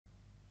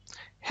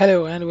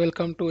Hello and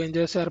welcome to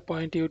Enjoy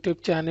SharePoint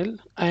YouTube channel.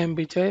 I am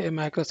Vijay, a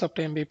Microsoft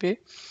MVP,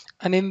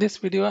 and in this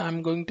video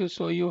I'm going to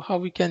show you how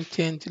we can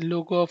change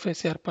logo of a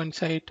SharePoint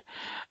site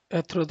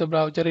through the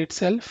browser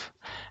itself.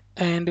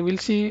 And we'll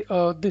see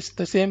this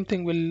the same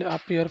thing will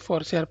appear for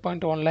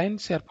SharePoint Online,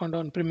 SharePoint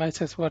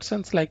on-premises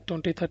versions like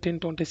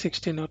 2013,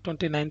 2016 or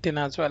 2019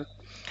 as well.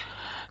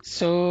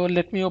 So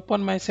let me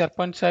open my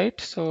SharePoint site.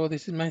 So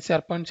this is my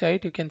SharePoint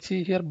site. You can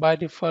see here by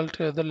default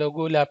the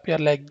logo will appear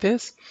like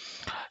this.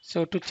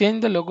 So to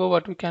change the logo,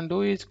 what we can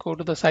do is go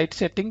to the site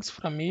settings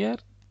from here,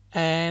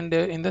 and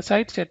in the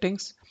site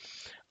settings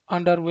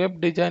under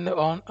web design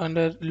on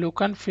under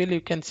look and feel,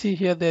 you can see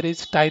here there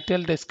is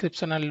title,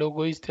 description and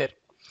logo is there.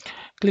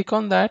 Click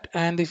on that,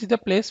 and this is the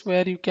place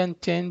where you can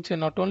change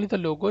not only the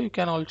logo, you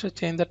can also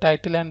change the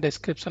title and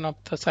description of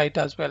the site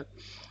as well.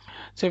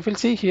 So if you'll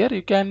see here,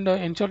 you can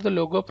insert the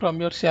logo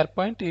from your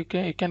SharePoint. You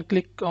can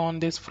click on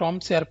this from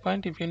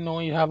SharePoint if you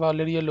know you have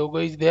already a logo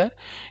is there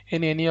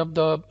in any of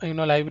the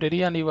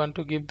library and you want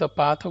to give the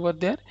path over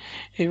there.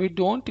 If you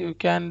don't, you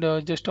can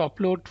just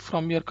upload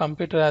from your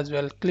computer as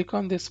well. Click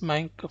on this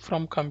mic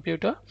from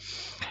computer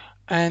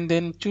and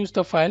then choose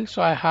the file.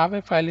 So I have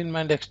a file in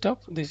my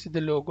desktop. This is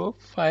the logo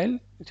file.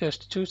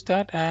 Just choose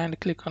that and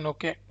click on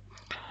OK.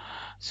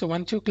 So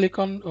once you click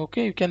on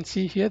OK, you can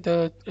see here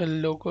the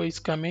logo is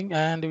coming,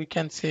 and we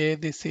can say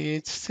this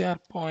is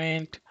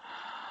SharePoint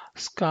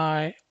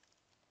sky.com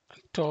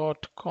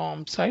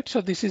site.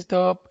 So this is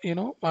the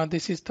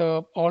this is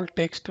the all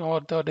text or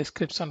the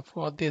description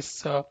for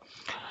this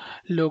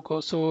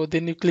logo. So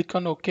then you click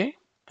on OK,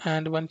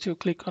 and once you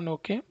click on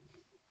OK,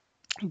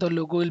 the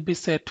logo will be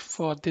set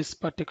for this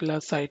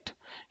particular site.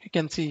 You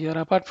can see here.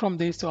 Apart from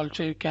this,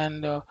 also you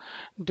can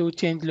do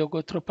change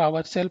logo through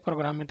PowerShell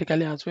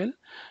programmatically as well.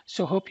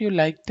 So hope you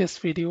like this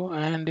video,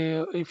 and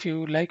if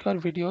you like our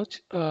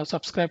videos,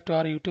 subscribe to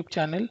our YouTube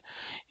channel.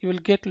 You will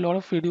get a lot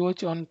of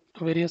videos on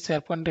various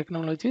SharePoint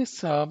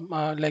technologies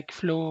like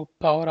Flow,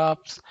 Power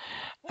Apps,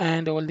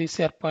 and all these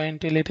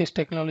SharePoint latest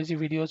technology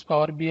videos,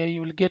 Power BI.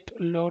 You will get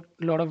a lot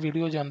of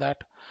videos on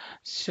that.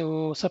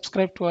 So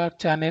subscribe to our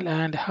channel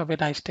and have a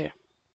nice day.